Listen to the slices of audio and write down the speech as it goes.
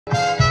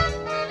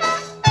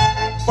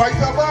Fight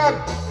a bad.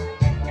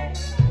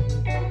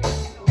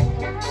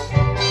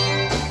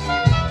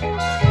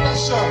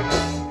 Pressure.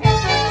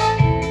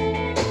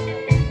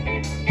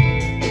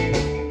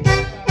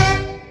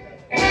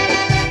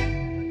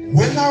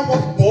 When I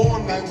was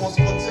born, I was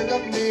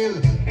considered male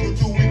due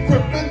to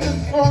equipment in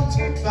front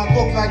that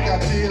looked like a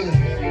tail.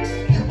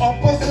 The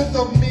opposite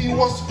of me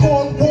was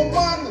called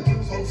woman.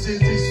 Some say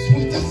the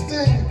sweetest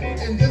thing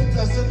in this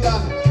blessed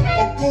land.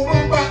 But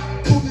going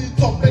back to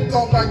the topic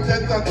of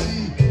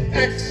identity,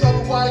 X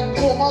and Y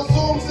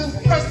chromosomes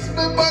infest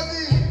my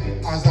body.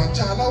 As a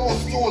child I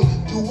was told,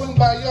 doing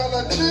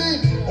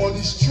biology, all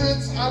these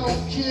traits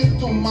allocate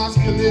to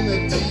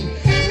masculinity.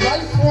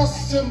 Life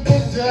was simple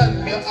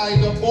then, you're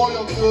either boy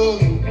or girl.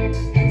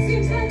 It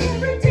seems like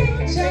everything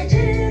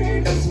changing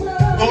in this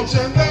world. No,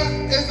 gender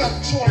is a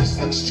choice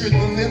like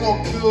straightening or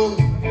curl.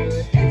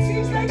 It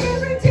seems like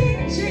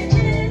everything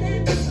changing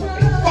in this world.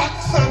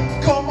 Facts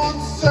and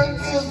common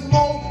sense is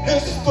no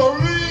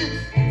history.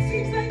 It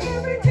seems like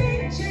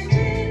everything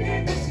changing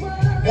in this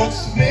world.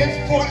 What's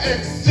made for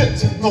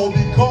exit now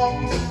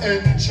becomes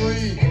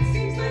entry. It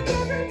seems like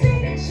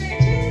everything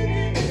changing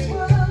in this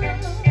world.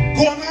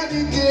 Gone are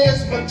the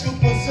days when you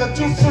were set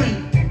to free.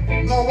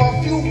 Now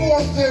a few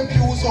force their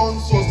views on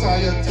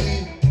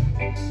society.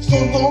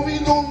 So now we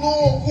don't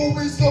know who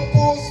we're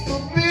supposed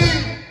to be.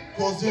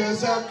 Cause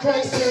there's a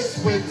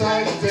crisis with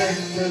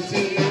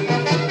identity.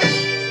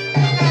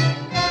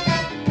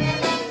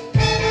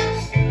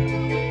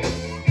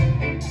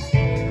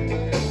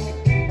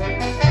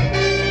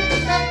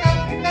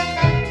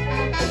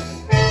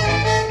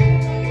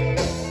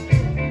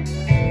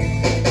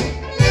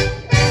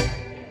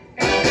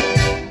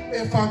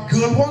 If a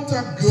girl wants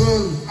a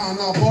girl and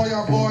a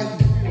boy,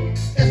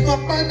 it's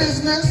not my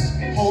business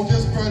how they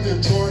spread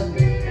the joy.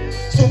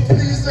 So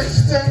please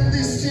extend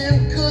the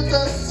same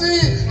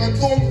courtesy and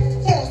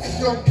don't force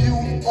your view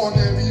on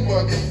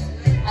everybody.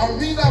 I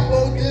read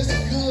about this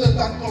girl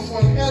that was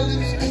from hell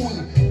in school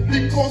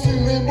because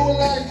remember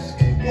life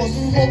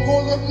wasn't her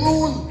golden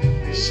rule.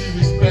 She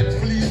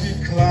respectfully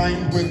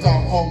declined with a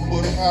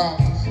humble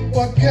heart,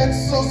 but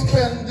gets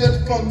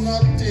suspended for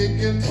not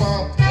taking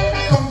part.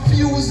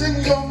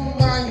 Confusing your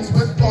minds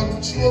with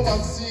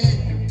controversy.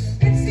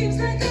 It seems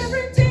like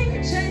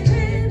everything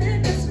changing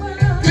in this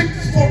world. Pick,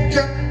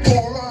 forget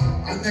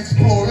Torah and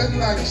exploring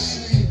like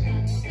she.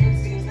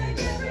 It seems like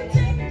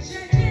everything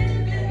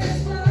changing in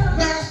this world.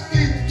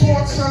 Nasty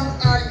thoughts and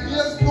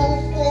ideas no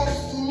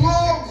force too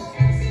long.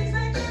 It seems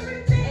like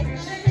everything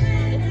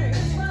changing in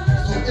this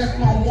world. So if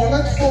my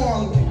wallet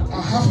fall,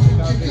 I have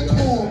to kick it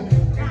home.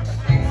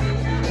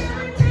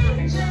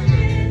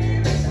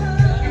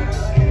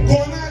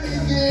 Gone are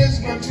the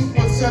days when you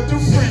were set to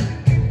free.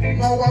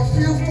 Now a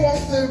few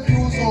force their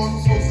views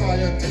on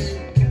society.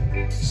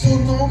 So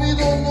now we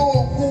don't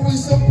know who we're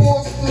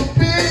supposed to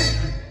be.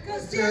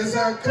 Cause there's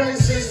a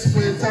crisis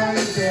with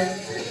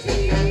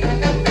identity.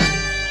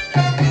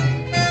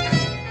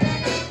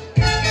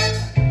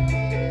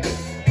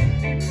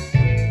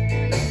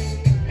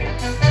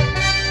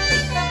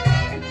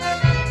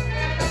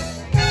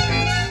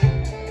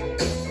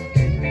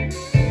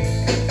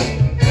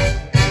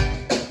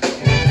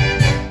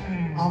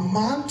 A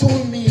man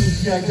told me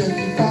he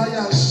identify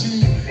as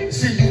she.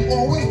 See, he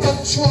always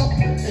got trapped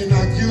in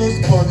a girl's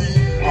body.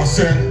 I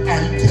said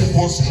I too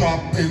was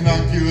trapped in a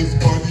girl's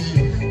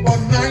body. But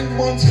 9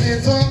 months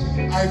later,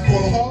 I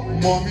call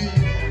her mommy.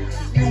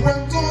 He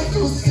went on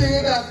to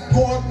say that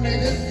God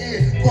made it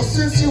gay. Cause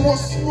since he was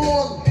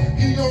small,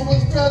 he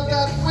always felt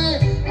that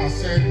way. I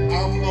said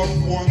I'm not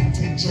one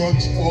to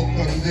judge or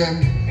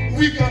condemn.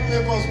 We can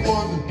live as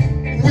one,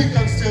 we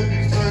can still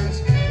be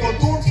friends. But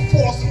don't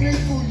force me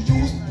to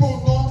use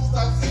pronouns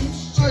that seem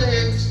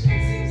strange. It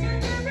seems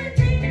like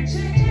everything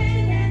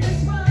changing in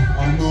this world.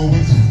 I know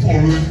it's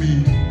following me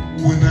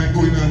when I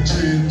go in and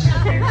change.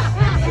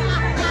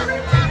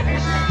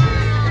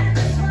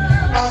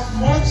 As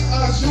much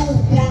as you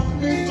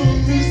want me to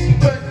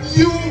respect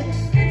you,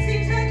 It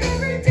seems like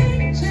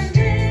everything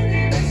changing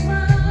in this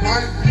world.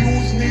 my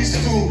views needs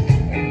to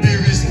be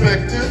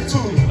respected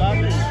too.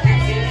 It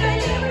seems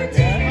like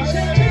everything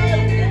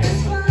changing in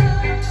this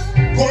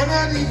world. Gone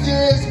are the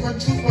days when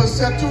truth was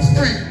set to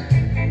free.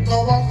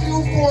 Now a few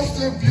force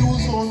their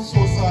views on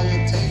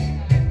society.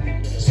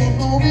 So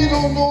now we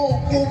don't know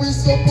who we're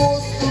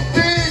supposed to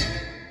be.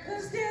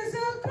 Cause there's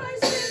a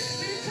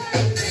crisis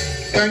behind it.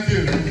 Thank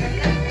you.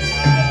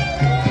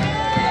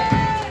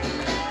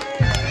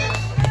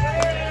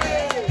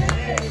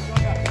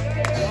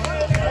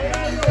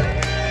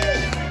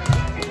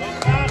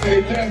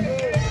 Hey,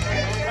 Jeff,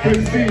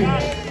 Christine,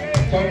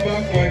 come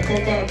back, boy,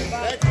 come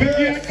back. Big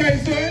year,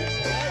 Tyson.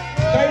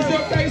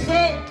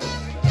 Tyson.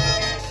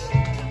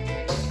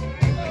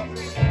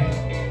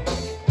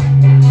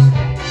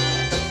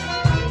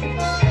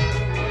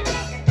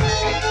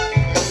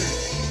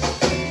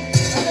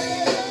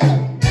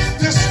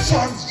 This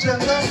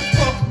transgender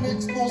stuff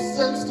makes no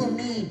sense to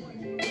me.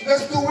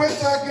 Let's do it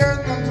again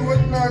and do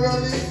it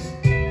merrily.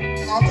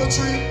 After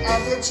three,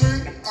 after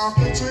three,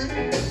 after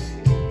three.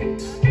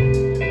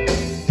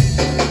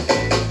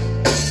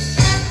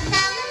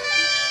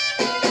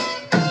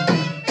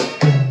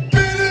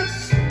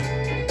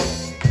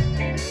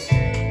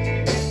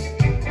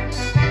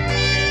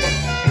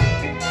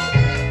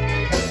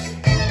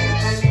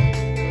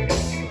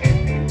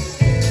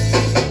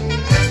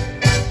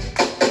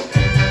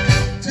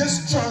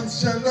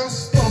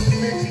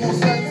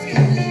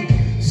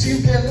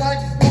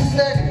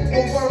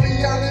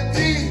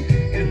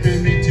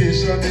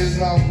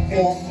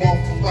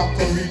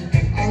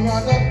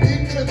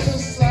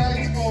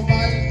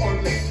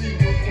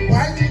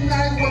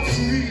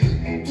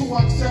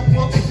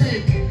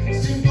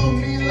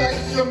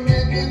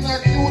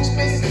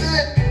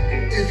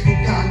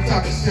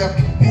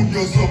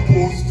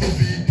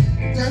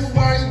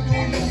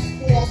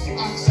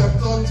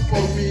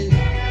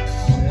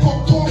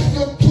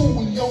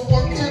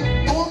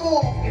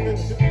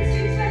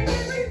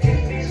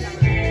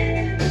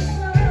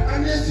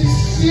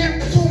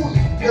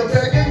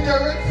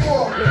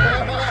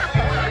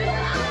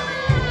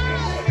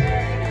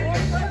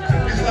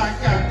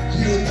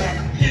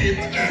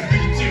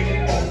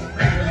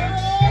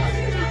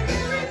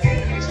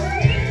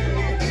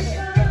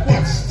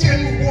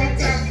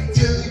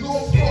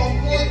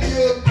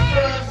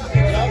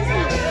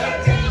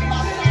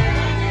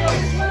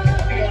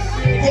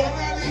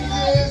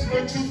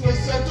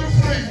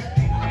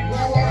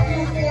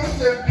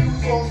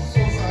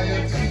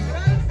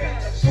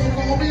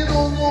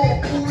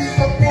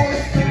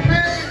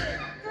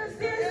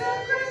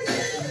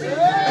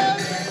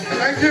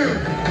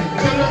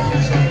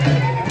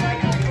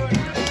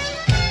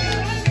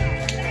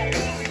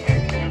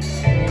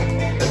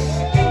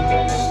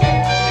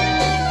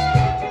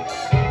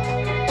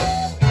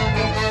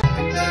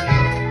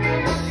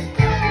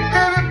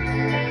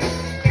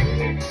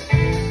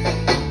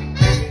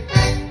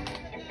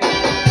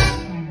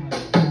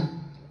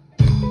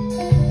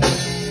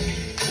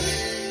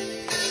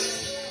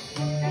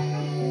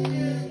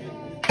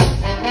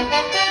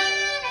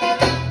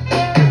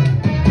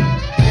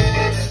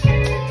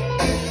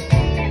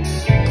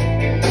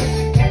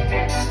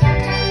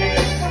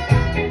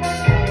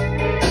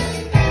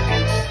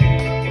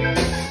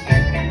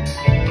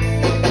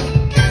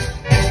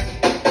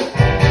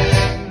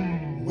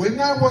 When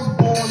I was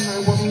born, I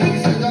was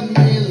considered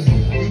male.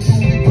 Due to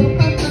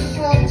equipment in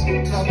front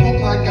that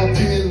looked like a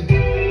tail.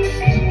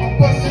 The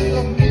opposite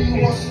of me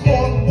was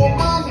called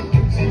woman.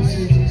 Since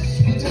it's the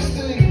sweetest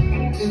thing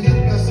in this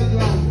blessed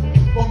land.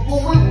 But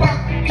going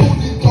back to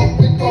the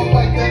topic of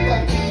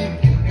identity,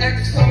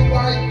 X and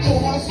Y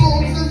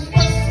chromosomes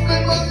impress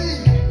memory.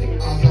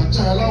 As a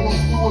child, I was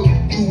told,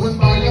 doing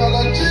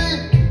biology,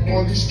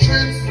 all these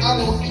traits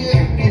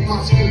allocate to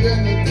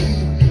masculinity.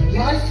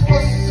 Life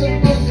was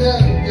simple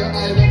then, you're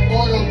either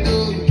boy or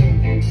girl.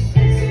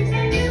 Seems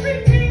like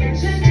everything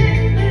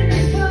changing in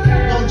this world.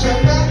 No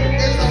gender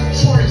is a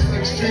choice,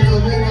 like straight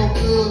or little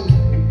girl.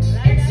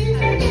 It seems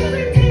like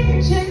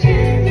everything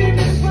changing in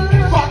this world.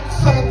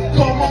 Facts and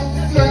common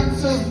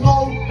sense is no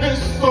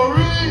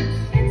history.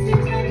 It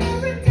seems like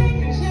everything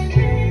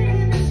changing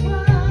in this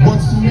world.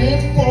 What's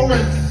made for